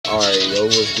Alright, yo,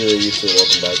 what's good, YouTube?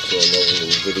 Welcome back to another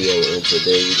new video, and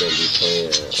today we're going to be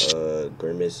playing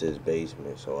Grimace's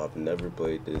Basement. So I've never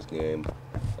played this game.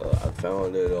 I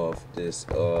found it off this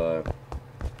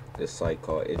this site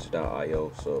called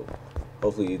itch.io, so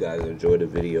hopefully you guys enjoy the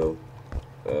video.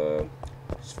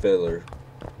 It's filler.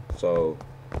 So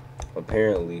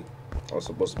apparently I'm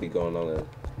supposed to be going on a,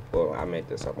 well, I made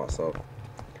this up myself.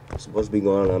 I'm supposed to be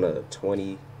going on a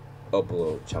 20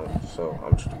 upload challenge, so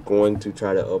I'm going to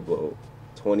try to upload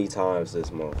 20 times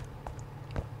this month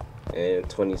and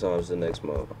 20 times the next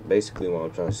month. Basically what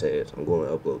I'm trying to say is I'm going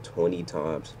to upload 20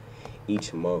 times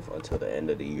each month until the end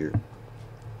of the year.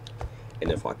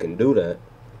 And if I can do that,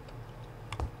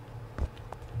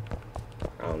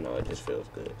 I don't know, it just feels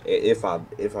good. If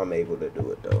I'm able to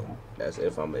do it though. That's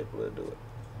if I'm able to do it.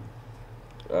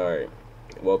 Alright.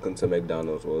 Welcome to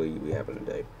McDonald's. What will you be having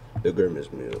today? The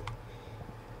Grimace meal.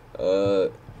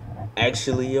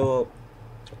 Actually, yo,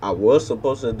 I was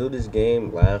supposed to do this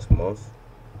game last month,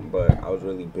 but I was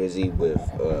really busy with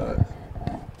a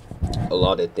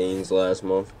lot of things last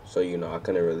month, so you know I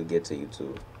couldn't really get to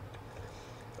YouTube.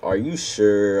 Are you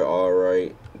sure? All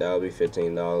right, that'll be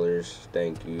 $15.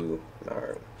 Thank you. All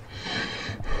right.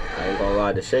 I ain't gonna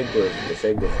lie, the shake was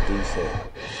decent.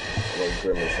 I'm a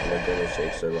Grimace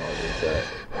shake server on the chat.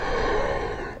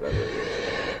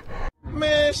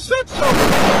 Man, shut your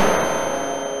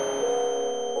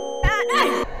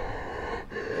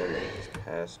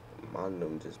my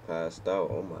num just passed out.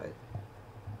 Oh my.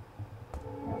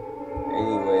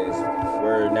 Anyways,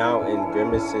 we're now in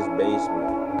Grimace's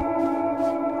basement.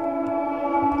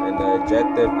 And the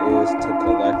objective is to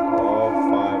collect all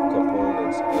 5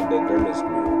 components of the Grimace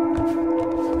mule.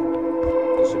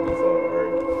 This should be fun,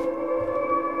 right?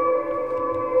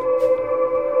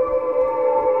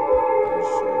 This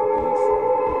should be fun.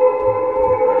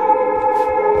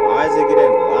 Why is it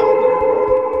getting louder, bro?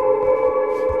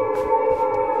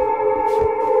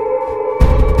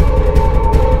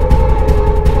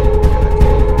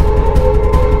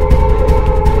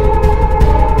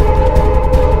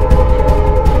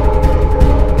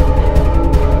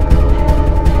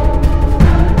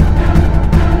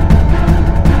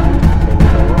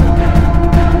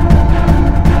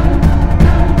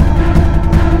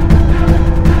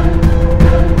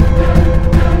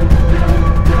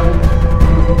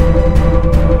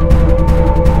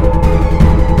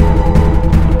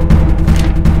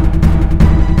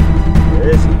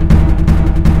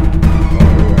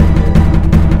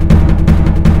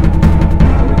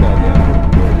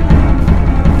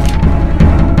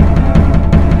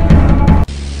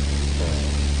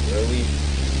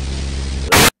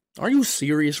 Are you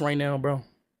serious right now, bro?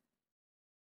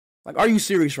 Like, are you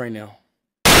serious right now?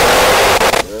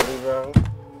 Really, bro?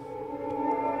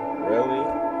 Really?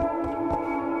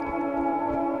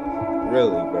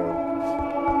 Really, bro?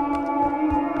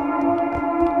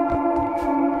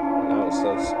 That was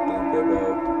so stupid, bro.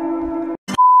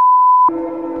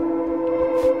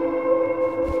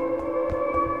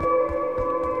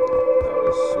 That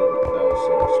was so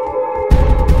stupid.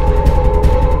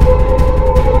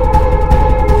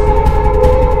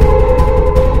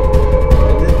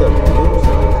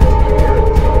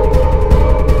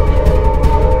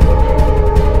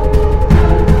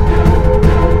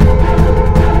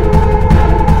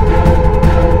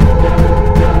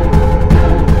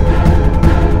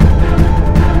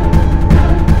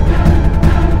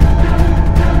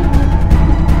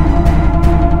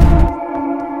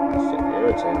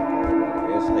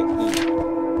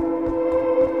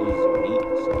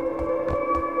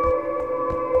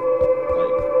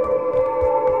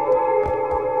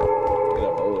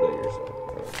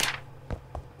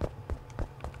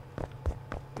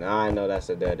 Now I know that's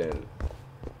a dead end.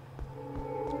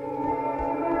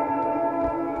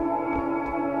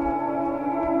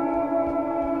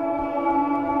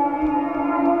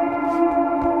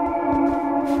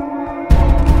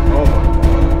 Oh my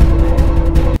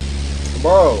god.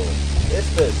 Bro,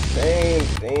 it's the same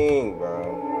thing, bro.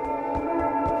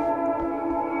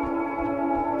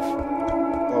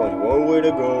 Only one way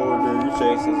to go, and then you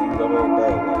chase this, you know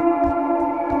that.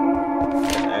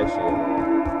 Like, that's actually annoying.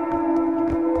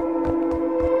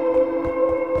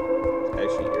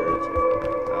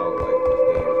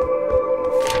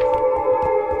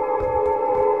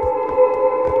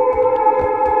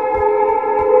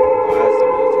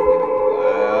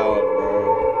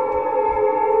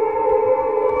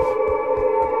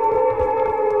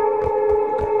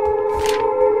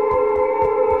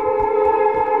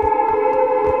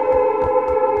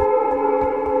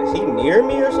 Near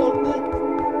me or something?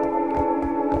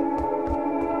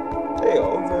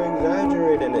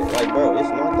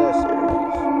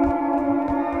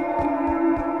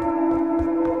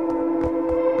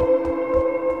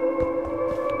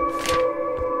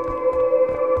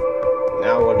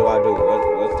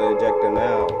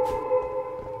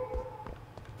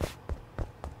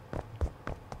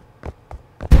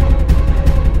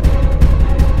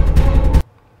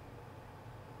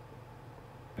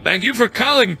 Thank you for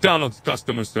calling McDonald's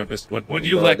customer service. What would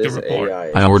you Bro, like to this report? AI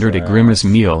is I ordered a Grimace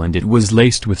trash. meal and it was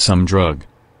laced with some drug.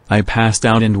 I passed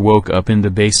out and woke up in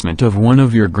the basement of one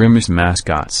of your Grimace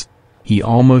mascots. He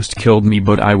almost killed me,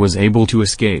 but I was able to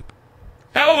escape.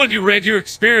 How would you rate your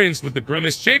experience with the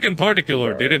Grimace shake in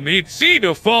particular? Did it meet exceed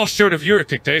or fall short of your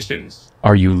expectations?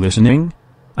 Are you listening?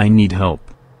 I need help.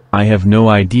 I have no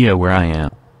idea where I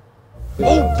am.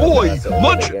 Oh boy,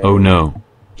 lunch. Oh no.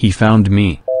 He found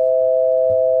me.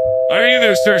 Are you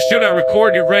there, sir? Should I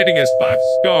record your rating as 5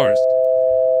 stars?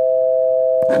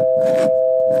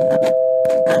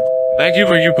 Thank you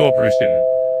for your cooperation.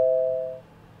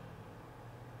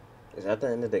 Is that the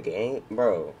end of the game?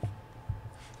 Bro,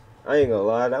 I ain't gonna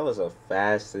lie, that was the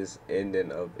fastest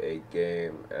ending of a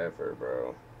game ever,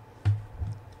 bro.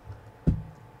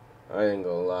 I ain't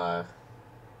gonna lie.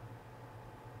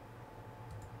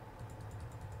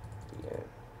 Yeah.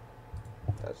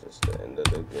 That's just the end of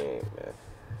the game, man.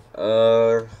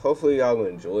 Hopefully y'all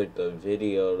enjoyed the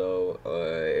video, though.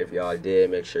 If y'all did,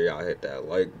 make sure y'all hit that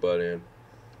like button.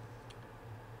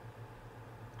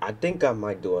 I think I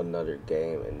might do another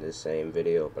game in this same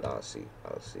video, but I'll see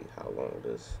how long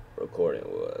this recording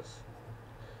was.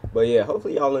 But yeah,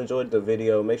 hopefully y'all enjoyed the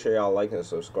video. Make sure y'all like and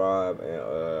subscribe,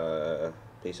 and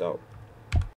peace out.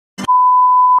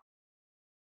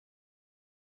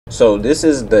 So this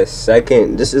is the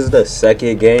second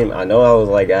game. I know I was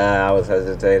like, I was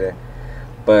hesitating,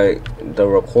 but the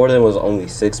recording was only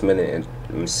 6 minutes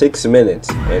and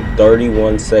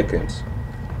 31 seconds.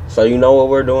 So you know what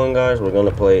we're doing, guys? We're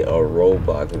gonna play a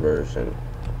Roblox version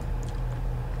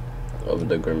of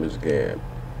the Grimace game.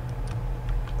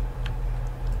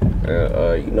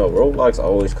 You know, Roblox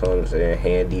always comes in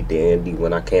handy dandy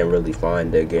when I can't really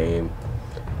find a game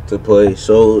to play.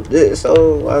 So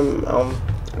I'm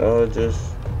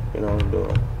just, you know,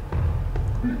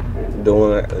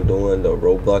 doing the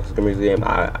Roblox Grimace game.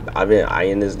 I've been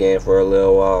eyeing this game for a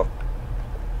little while,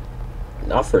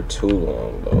 not for too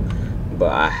long though.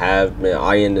 But I have been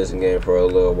eyeing this game for a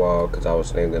little while because I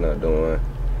was thinking of doing,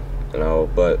 you know,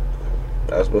 but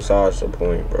that's besides the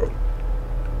point, bro.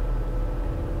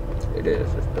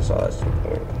 It's besides the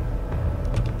point.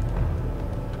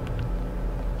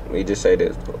 Let me just say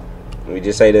this,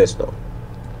 though.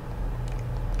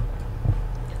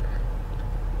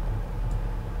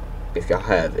 If y'all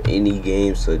have any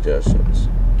game suggestions,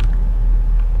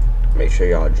 make sure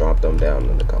y'all drop them down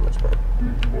in the comments, bro.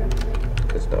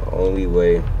 Because the only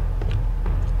way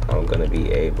I'm gonna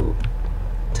be able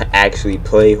to actually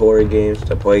play horror games,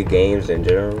 to play games in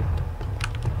general,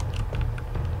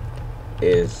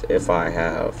 is if I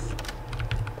have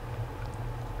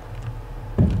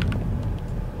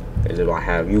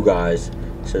you guys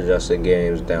suggesting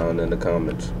games down in the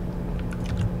comments.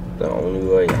 The only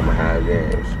way I'm gonna have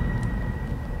games,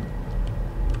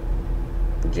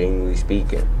 genuinely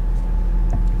speaking.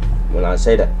 When I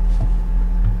say that,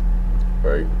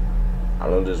 right, I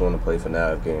don't just want to play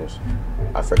FNAF games.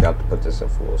 I forgot to put this in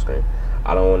full screen.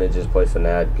 I don't want to just play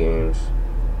FNAF games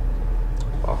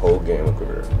my whole gaming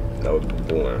career. That would be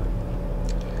boring.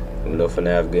 Even though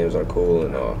FNAF games are cool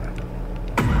and all,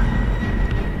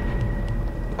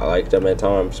 I like them at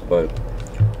times, but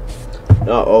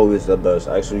not always the best.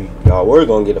 Actually, y'all, we're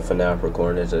gonna get a FNAF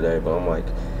recording today, but I'm like,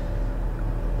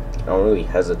 I'm really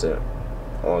hesitant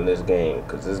on this game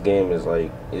because this game is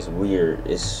like, it's weird.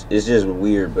 It's just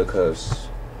weird because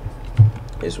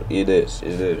it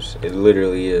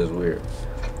literally is weird.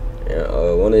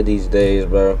 And one of these days,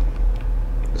 bro,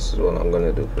 this is what I'm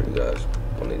gonna do for you guys.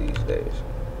 One of these days,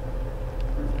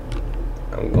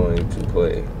 I'm going to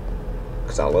play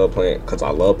because I love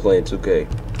playing 2K.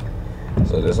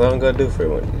 So this is what I'm gonna do for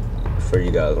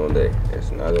you guys one day. It's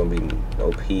not gonna be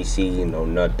no PC, no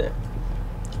nothing.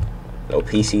 No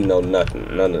PC, no nothing,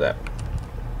 none of that.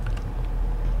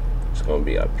 It's gonna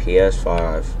be a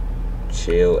PS5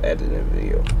 chill editing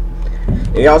video.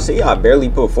 And y'all see, I barely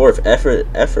put forth effort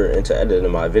into editing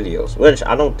my videos, which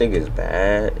I don't think is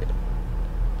bad.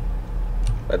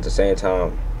 At the same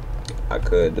time, I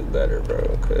could do better,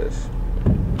 bro. Cause,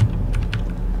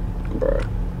 bro,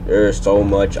 there's so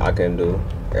much I can do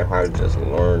if I just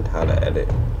learned how to edit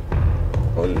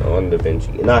on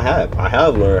DaVinci. And I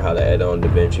have learned how to edit on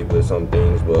DaVinci with some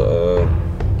things, but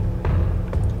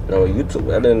you know, YouTube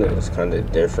editing is kind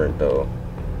of different though.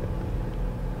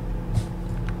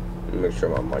 Let me make sure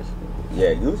my mic.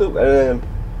 Yeah, YouTube editing.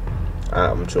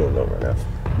 I'm chewing on right now.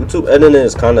 YouTube editing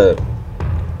is kind of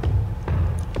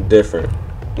different.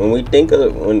 When we think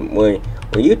of when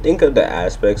you think of the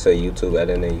aspects of YouTube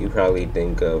editing, you probably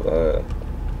think of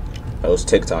those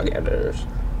TikTok editors.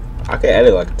 I can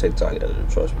edit like a TikTok editor,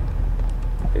 trust me.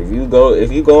 If you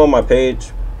go on my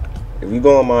page If you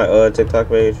go on my TikTok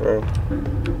page, bro,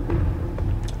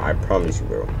 I promise you,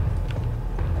 bro,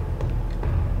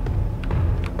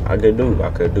 I could do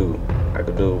what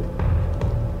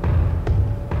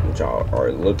y'all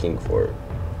are looking for.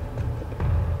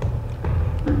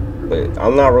 But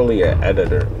I'm not really an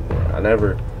editor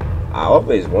anymore. I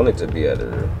always wanted to be an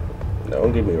editor.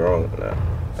 Don't get me wrong on that.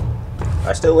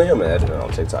 I still am an editor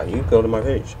on TikTok. You can go to my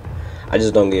page. I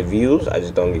just don't get views. I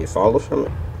just don't get followers from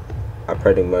it. I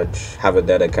pretty much have a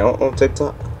dead account on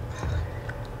TikTok.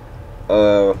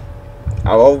 I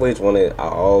always wanted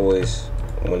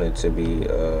to be,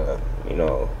 you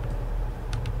know,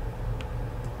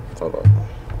 hold on.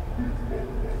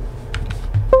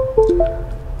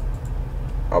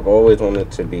 I've always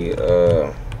wanted to be,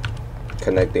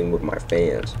 connecting with my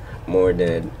fans more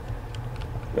than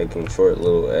making short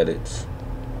little edits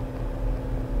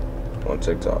on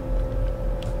TikTok.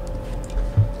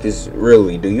 Because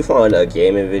really, do you find a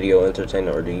gaming video entertaining,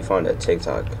 or do you find a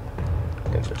TikTok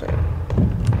entertaining?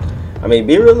 I mean,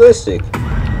 be realistic.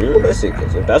 Be realistic,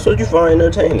 because if that's what you find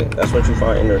entertaining, that's what you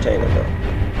find entertaining, bro.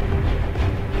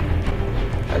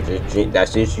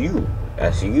 That's just you.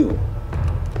 That's you.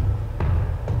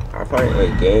 I find a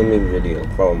gaming video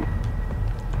from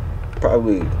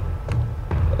probably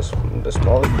the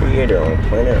smallest creator on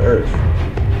planet Earth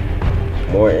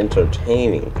more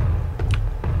entertaining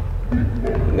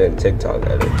than TikTok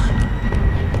edits.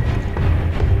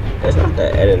 It's not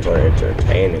that edits are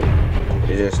entertaining.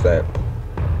 It's just that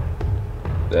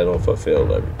they don't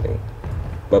fulfill everything.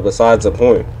 But besides the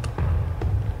point,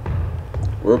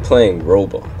 we're playing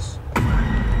Roblox.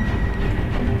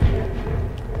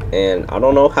 And I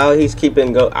don't know how he's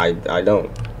keeping go. I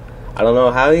don't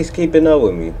know how he's keeping up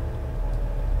with me.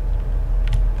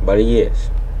 But he is.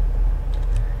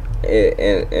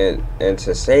 And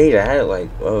to say that, like,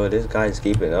 oh, this guy's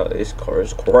keeping up, it's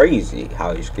crazy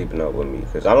how he's keeping up with me.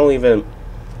 Because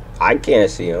I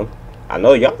can't see him. I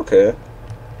know y'all can,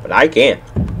 but I can't.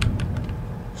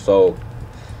 So,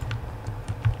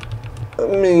 I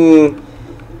mean,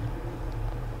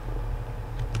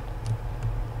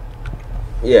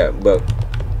 yeah, but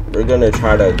we're gonna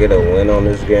try to get a win on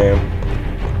this game.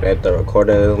 If the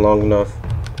recording is long enough,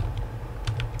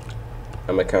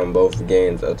 I'm gonna count both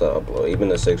games as an upload, even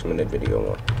the 6-minute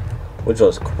video one, which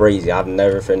was crazy. I've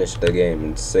never finished the game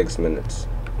in 6 minutes.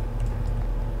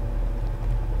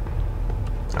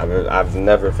 I've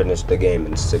never finished the game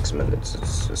in 6 minutes.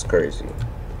 It's crazy.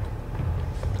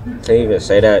 To even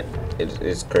say that,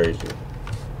 it's crazy.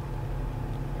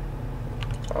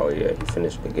 Oh yeah, he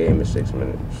finished the game in 6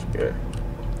 minutes. Yeah,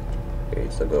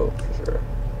 it's a go for sure.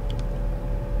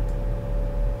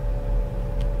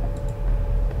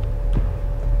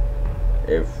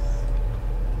 If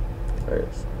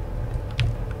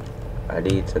I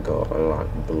need to go unlock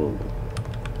blue.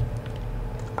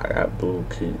 I got blue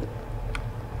key.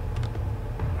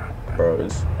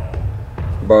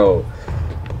 Bro,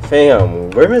 fam,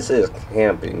 Grimace is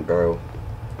camping, bro.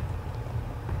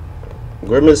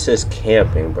 Grimace is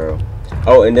camping, bro.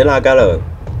 Oh, and then I got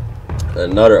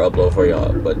another upload for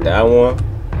y'all, but that one,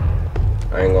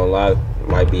 I ain't gonna lie,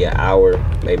 might be an hour,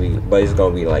 maybe, but it's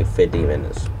gonna be like 50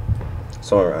 minutes.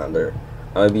 Somewhere around there.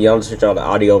 I'm gonna be honest with y'all, the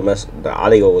audio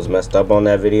was messed up on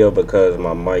that video because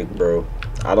my mic, bro.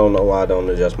 I don't know why I don't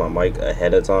adjust my mic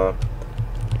ahead of time.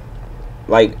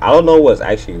 Like, I don't know what's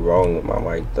actually wrong with my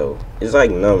mic though. It's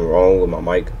like nothing wrong with my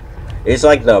mic. It's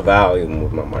like the volume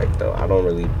with my mic though. I don't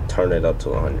really turn it up to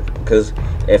 100 because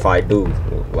if I do,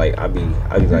 like, I'd be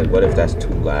like, what if that's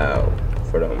too loud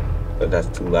for them? If that's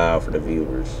too loud for the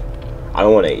viewers? I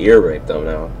don't want to ear rape them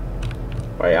now.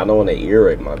 Right? I don't want to ear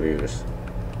rape my viewers.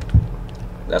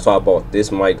 That's why I bought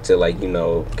this mic to, like, you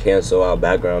know, cancel out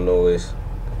background noise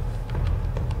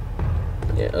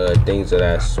and things of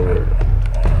that sort.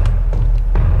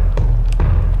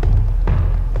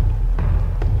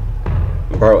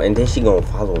 Bro, and then she gonna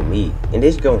follow me.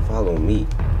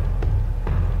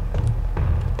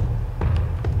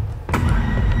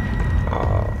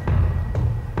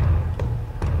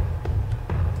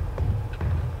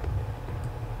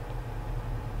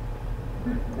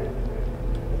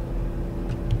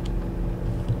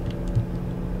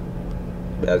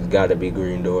 That's gotta be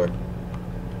green door.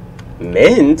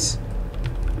 Mint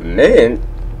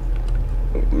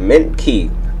key.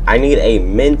 I need a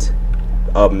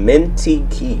minty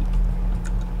key.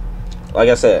 Like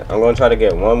I said, I'm gonna try to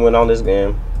get one win on this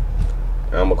game,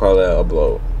 and I'm gonna call that an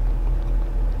upload.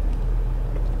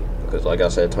 Because like I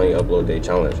said, 20 upload day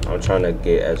challenge. I'm trying to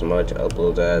get as much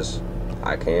uploads as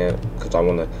I can, because I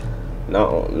wanna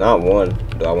not one,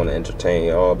 do I wanna entertain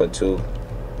y'all, but two,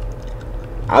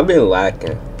 I've been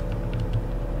lacking.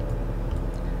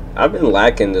 I've been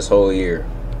lacking this whole year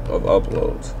of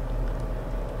uploads.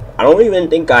 I don't even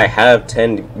think I have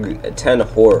 10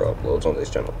 horror uploads on this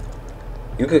channel.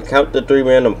 You could count the 3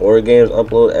 random horror games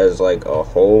upload as like a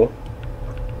whole,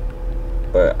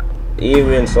 but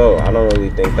even so, I don't really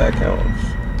think that counts.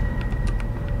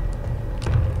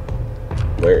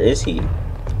 Where is he?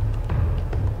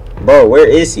 Bro, where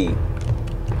is he?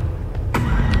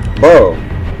 Bro,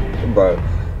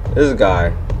 this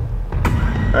guy,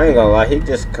 I ain't gonna lie, he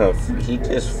just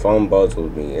fumbles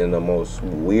with me in the most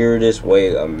weirdest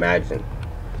way imagined.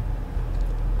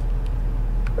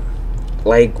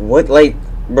 Like, what, like,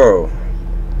 bro,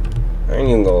 I ain't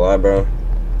even gonna lie, bro.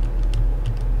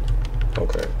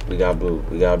 Okay, we got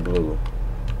blue.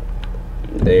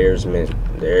 There's mint.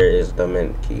 There is the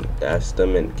mint key. That's the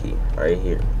mint key right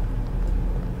here.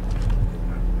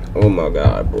 Oh my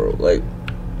god, bro. Like,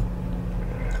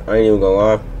 I ain't even gonna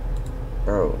lie,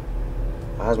 bro.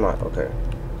 How's my, okay.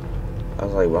 I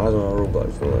was like, why's my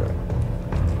Roblox doing that?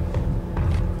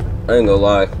 I ain't gonna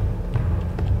lie.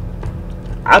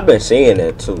 I've been seeing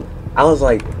that too. I was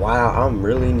like, wow, I'm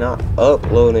really not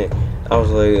uploading. I was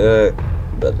like,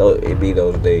 but it be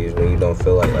those days when you don't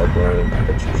feel like uploading,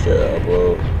 but you should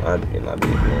upload. I be ignoring.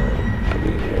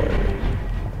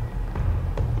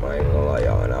 I ain't gonna lie,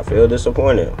 y'all, and I feel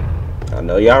disappointed. I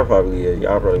know y'all probably is.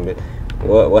 Y'all probably been,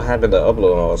 what happened to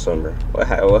upload all summer? What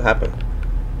happened?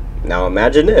 Now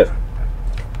imagine if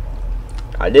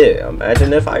I did.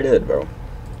 Imagine if I did, bro.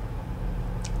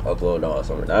 Upload all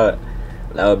summer. That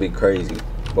would be crazy.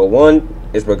 But one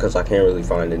is because I can't really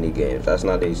find any games. That's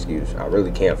not the excuse. I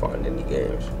really can't find any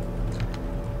games.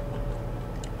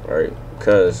 Right?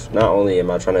 Because not only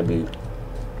am I trying to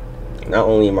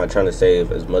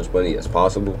save as much money as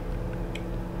possible,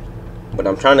 but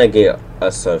I'm trying to get a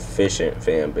sufficient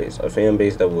fan base. A fan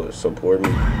base that will support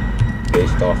me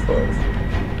based off of,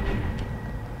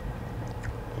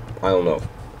 I don't know,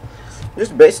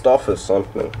 just based off of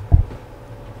something.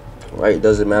 Right? It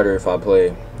doesn't matter if I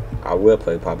play. I will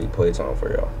probably playtime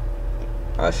for y'all.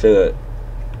 I should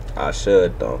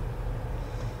though.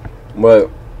 But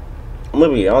I'm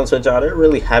gonna be honest with y'all, there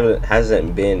really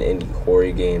hasn't been any horror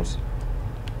games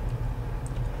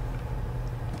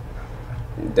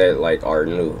that like are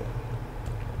new.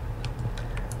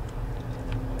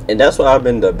 And that's what I've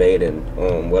been debating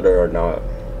on, whether or not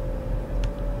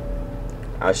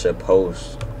I should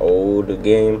post old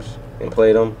games and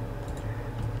play them.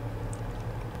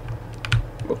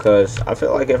 Because I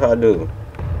feel like if I do,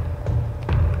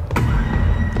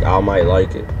 y'all might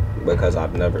like it, because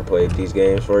I've never played these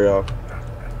games for y'all.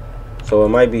 So it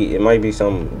might be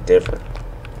something different.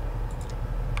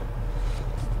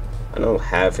 I know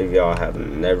half of y'all have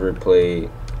never played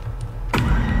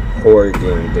horror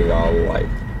games that y'all like.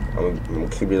 I'm gonna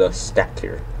keep it a stack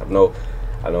here. I know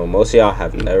most of y'all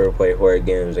have never played horror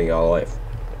games in y'all life.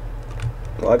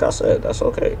 Like I said, that's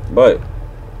okay, but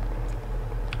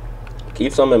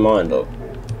keep some in mind though.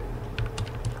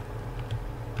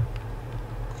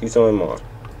 Keep some in mind.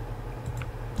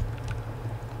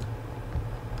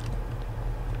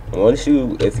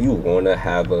 If you wanna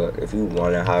have a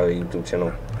YouTube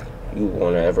channel, you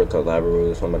wanna ever collaborate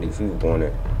with somebody, if you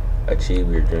wanna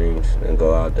achieve your dreams, then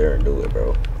go out there and do it,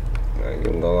 bro. Like,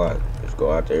 you can go out, just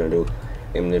go out there and do it.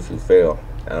 Even if you fail,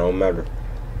 that don't matter.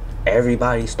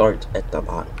 Everybody starts at the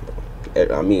bottom,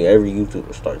 bro. I mean, every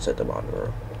YouTuber starts at the bottom,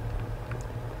 bro.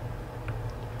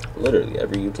 Literally,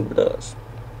 every YouTuber does.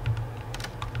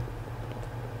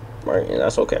 Right? And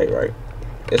that's okay, right?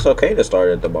 It's okay to start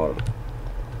at the bottom.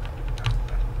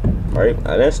 Right?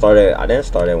 I didn't start at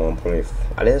 1,000 or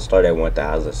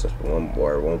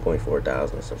 1.4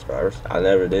 thousand subscribers. I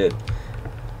never did.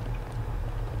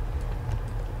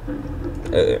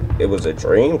 It was a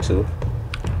dream to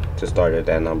start at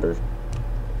that number.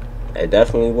 It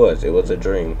definitely was. It was a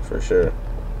dream for sure.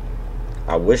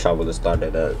 I wish I would have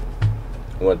started at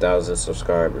 1,000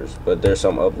 subscribers, but there's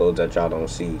some uploads that y'all don't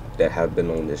see that have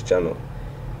been on this channel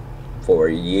for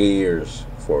years,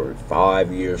 for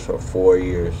 5 years, for 4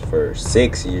 years, for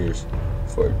 6 years,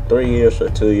 for 3 years, for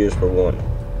 2 years, for 1.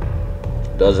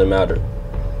 Doesn't matter.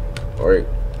 Alright,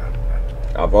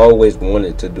 I've always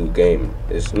wanted to do gaming.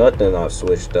 It's nothing I've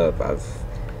switched up.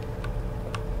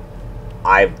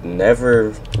 I've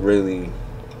never really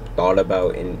thought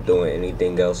about doing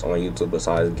anything else on YouTube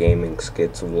besides gaming,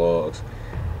 skits, vlogs,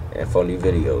 and funny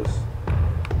videos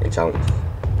and challenges.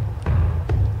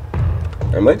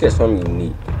 And make it something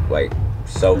unique, like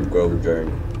self-growth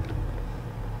journey.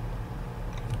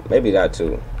 Maybe that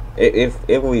too.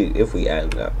 If we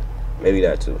add that, maybe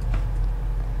that too.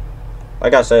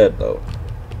 Like I said though,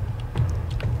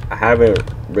 I haven't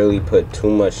really put too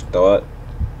much thought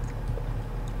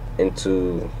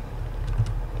into,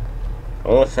 I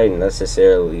wouldn't say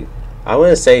necessarily,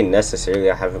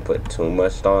 I haven't put too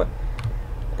much thought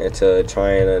into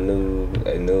trying a new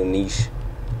niche.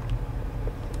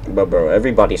 But bro,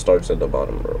 everybody starts at the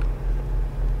bottom, bro.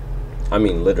 I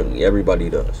mean, literally, everybody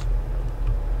does.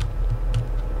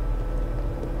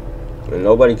 And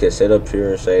nobody can sit up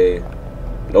here and say,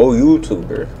 no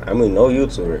YouTuber,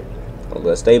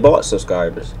 unless they bought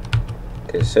subscribers,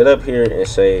 can sit up here and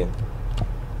say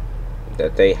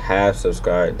that they have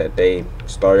subscribed, that they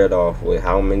started off with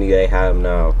how many they have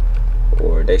now,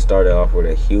 or they started off with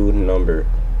a huge number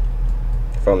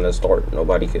from the start.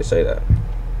 Nobody can say that.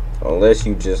 Unless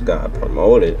you just got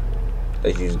promoted,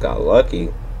 unless you just got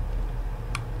lucky.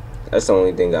 That's the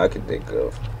only thing I could think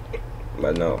of.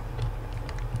 But no,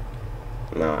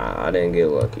 I didn't get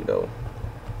lucky though.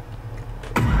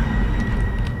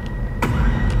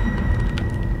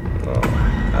 No,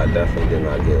 I definitely did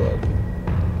not get lucky.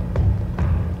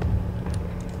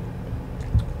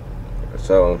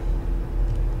 So,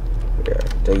 yeah,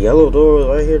 the yellow door was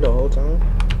right here the whole time.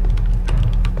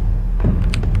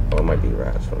 Oh, it might be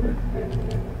rats from it.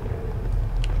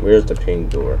 Where's the pink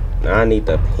door? Now I need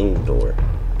the pink door.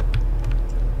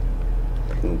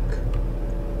 Pink.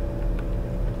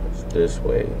 It's this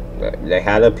way. They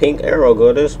had a pink arrow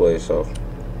go this way, so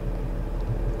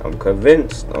I'm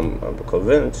convinced. I'm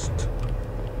convinced.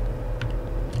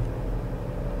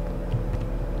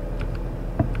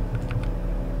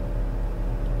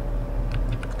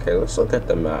 Okay, let's look at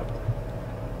the map.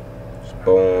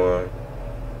 Spawn.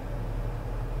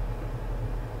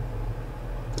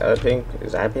 Is that pink?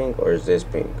 Is that pink or is this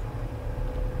pink?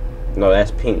 No,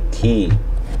 that's pink key.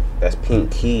 That's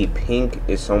pink key. Pink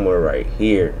is somewhere right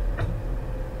here.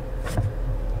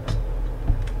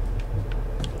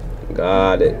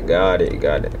 Got it.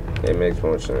 It makes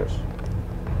more sense.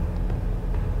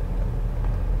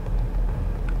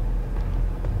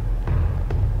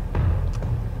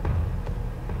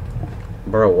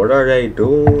 Bro, what are they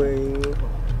doing?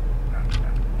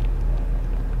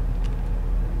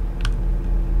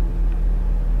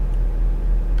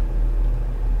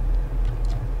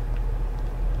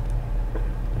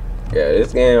 Yeah,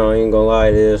 this game, I ain't gonna lie,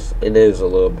 it is a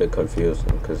little bit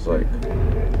confusing, cause like,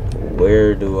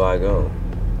 where do I go?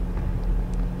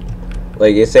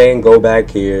 Like, it's saying go back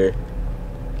here,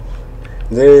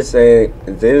 then it's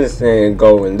saying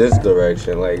go in this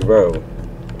direction. Like, bro,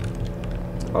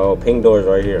 oh, pink door's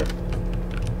right here.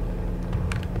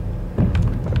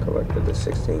 I collected the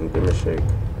 16 Grimace shake.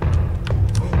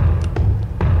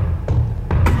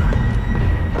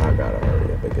 I gotta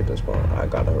hurry up and get this ball. I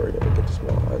gotta hurry up, bro.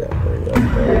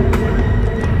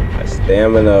 My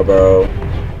stamina, bro.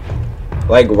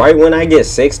 Like, right when I get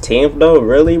 16th, though?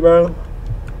 Really, bro?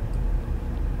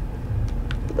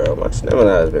 Bro, my stamina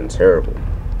has been terrible.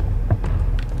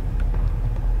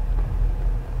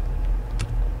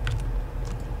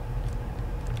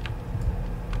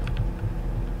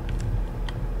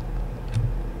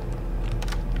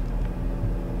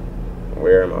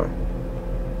 Where am I?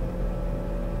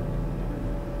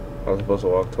 I'm supposed to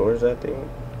walk towards that thing?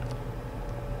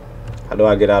 How do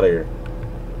I get out of here?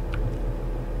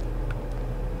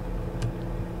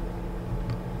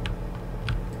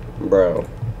 Bro.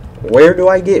 Where do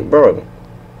I get, bro?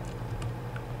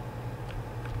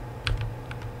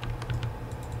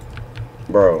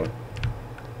 Bro.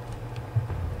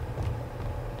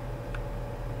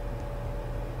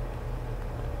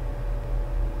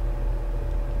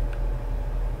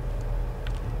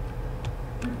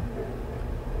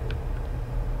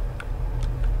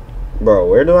 Bro,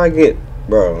 where do I get,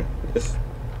 bro? This,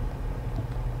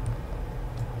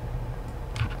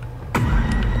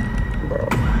 bro,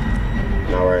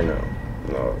 not right now.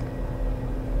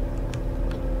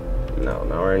 No,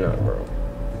 not right now, bro.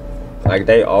 Like,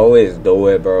 they always do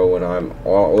it, bro. When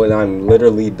I'm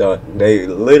literally done, they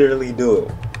literally do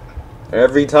it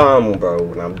every time, bro.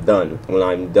 When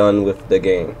I'm done with the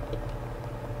game.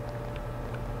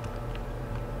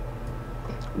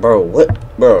 Bro, what?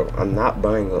 Bro, I'm not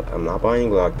buying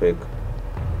lockpick.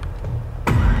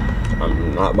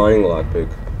 I'm not buying lockpick.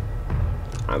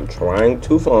 I'm trying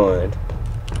to find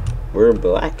where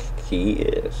black key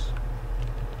is.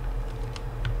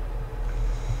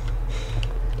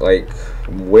 Like,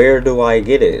 where do I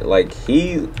get it? Like,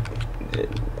 I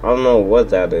don't know what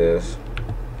that is.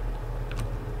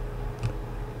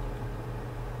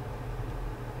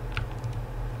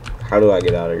 How do I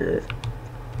get out of here?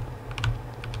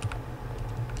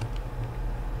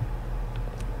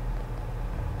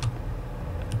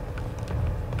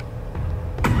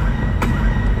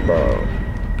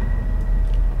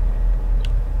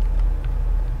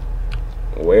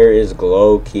 where is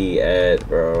Glow Key at,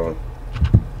 bro?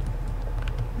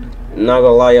 I'm not gonna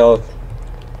lie, y'all.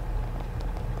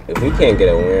 If we can't get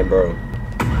a win, bro,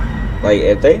 like,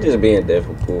 if they just being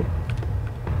difficult,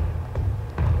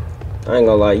 I ain't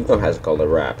gonna lie, you gonna have to call the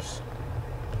raps.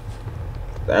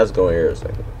 That's going here a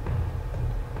second.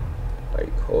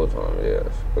 Like, hold on,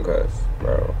 yes. Because,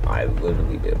 bro, I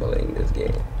literally been playing this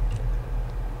game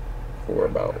for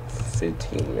about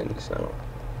 15 minutes now.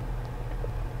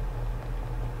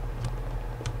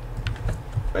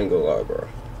 I ain't gonna lie, bro.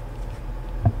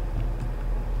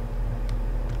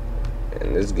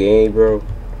 In this game, bro,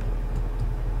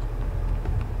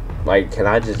 like, can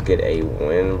I just get a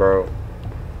win, bro?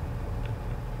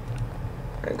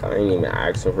 Like, I ain't even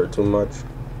asking for too much.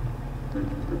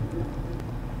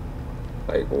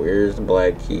 Like, where's the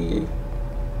black key?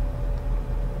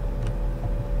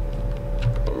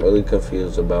 I'm really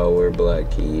confused about where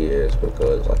black key is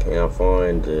because I can't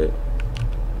find it.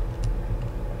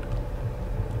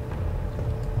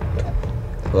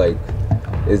 Like,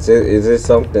 is it just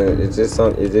something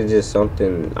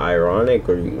ironic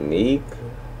or unique?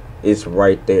 It's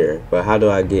right there, but how do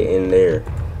I get in there?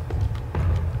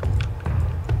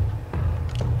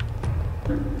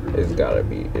 It's gotta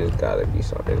be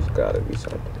something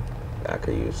I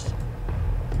could use.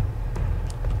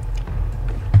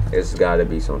 It's gotta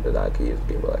be something I could use to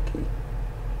get black key.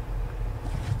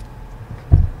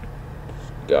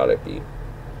 It's gotta be.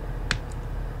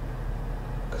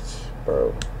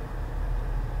 Bro,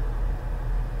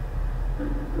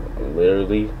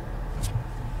 literally,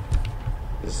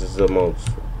 this is the most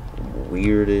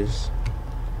weirdest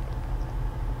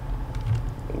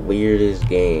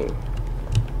game.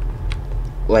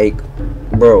 Like,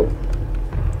 bro,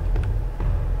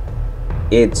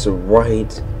 it's right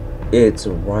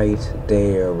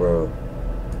there, bro.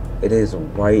 It is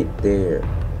right there,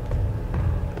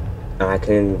 and I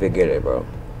can't even get it, bro.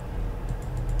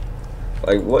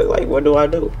 Like, what do I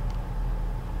do?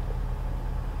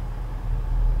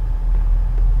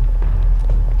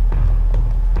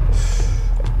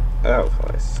 I'll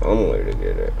find somewhere to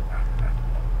get it.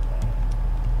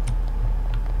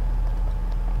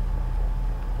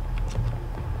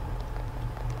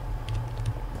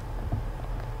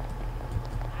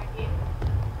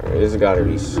 There's gotta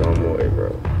be some way,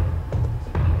 bro.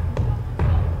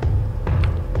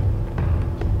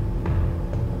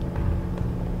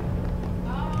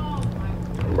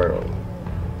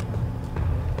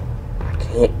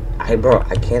 Bro,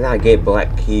 I cannot get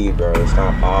black key, bro. It's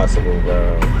not possible,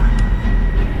 bro.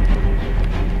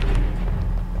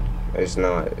 It's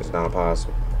not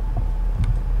possible.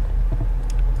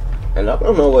 And I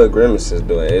don't know what Grimace is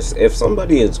doing. If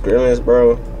somebody is Grimace,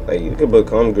 bro, like, you could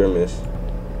become Grimace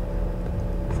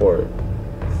for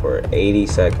 80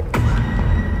 seconds.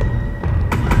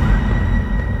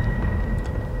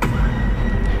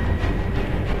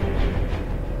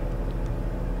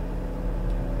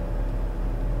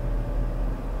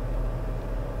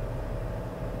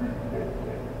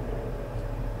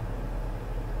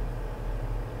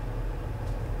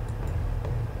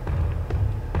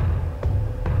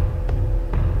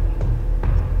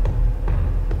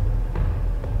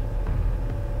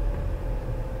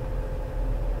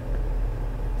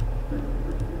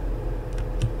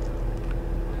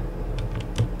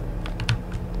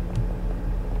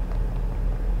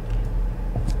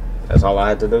 That's all I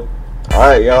had to do.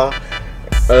 Alright, y'all.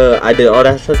 I did all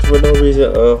that stuff for no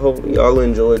reason. Hopefully y'all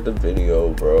enjoyed the video,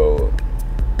 bro.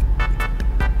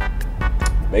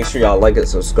 Make sure y'all like and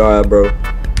subscribe, bro.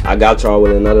 I got y'all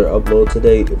with another upload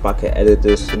today if I can edit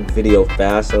this video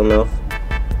fast enough.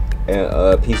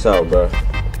 And peace out, bro.